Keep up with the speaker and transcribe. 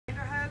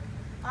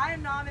I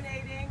am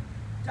nominating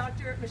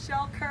Dr.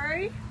 Michelle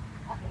Curry,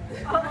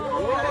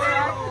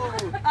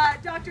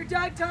 Dr.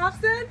 Doug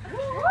Thompson,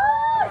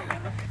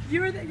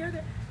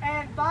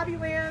 and Bobby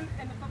Lamb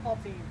and the football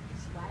team.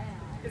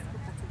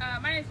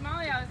 My name is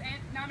Molly. I was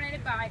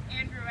nominated by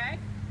Andrew Egg.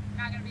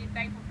 Not going to be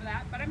thankful for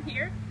that, but I'm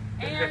here.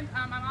 And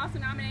I'm also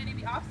nominating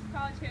the Office of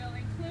College Hill,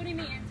 including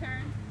the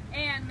intern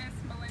and Miss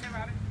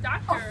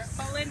Dr.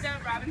 Melinda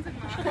Robinson.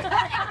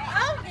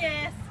 Oh,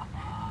 yes.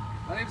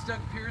 My name is Doug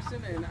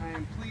Pearson, and I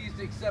am pleased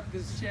to accept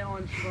this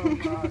challenge from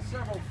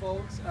several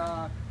folks,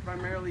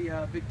 primarily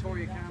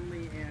Victoria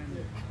Conley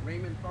and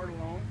Raymond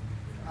Partalone.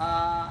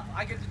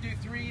 I get to do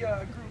three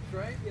groups,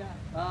 right? Yeah.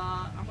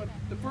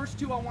 The first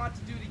two I want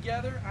to do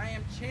together. I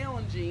am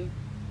challenging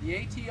the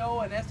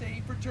ATO and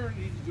SAE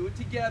fraternity to do it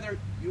together.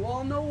 You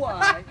all know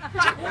why.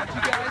 I want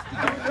you guys to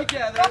do it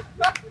together.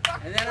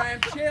 And then I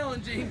am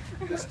challenging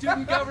the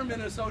Student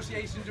Government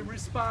Association to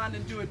respond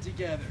and do it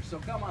together. So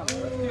come on, let's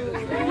do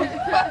this.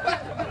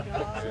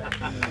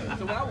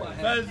 So now what?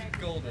 That's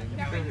golden.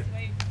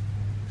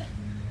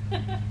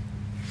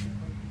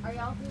 Are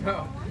y'all doing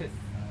No.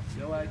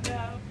 No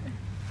idea.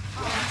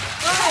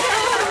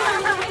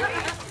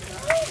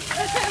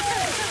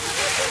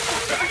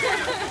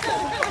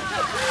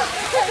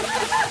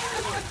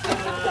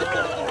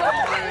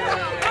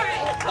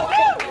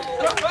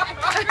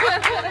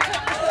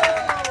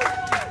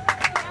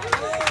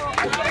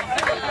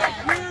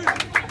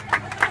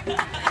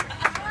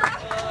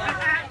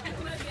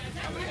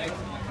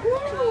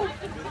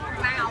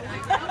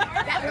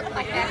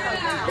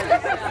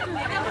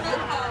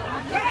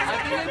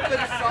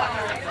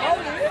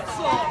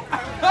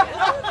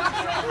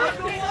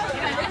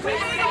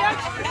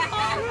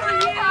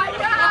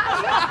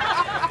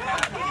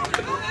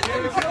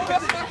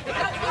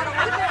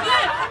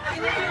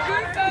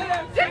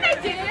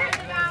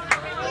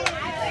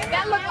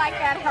 That looked like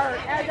that hurt.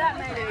 That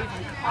made it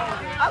easy.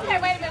 Okay,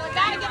 wait a minute. We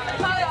gotta get the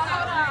photo.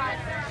 Hold on.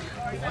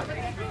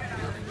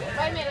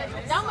 Wait a minute.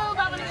 Don't move.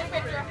 I'm gonna get a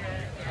picture.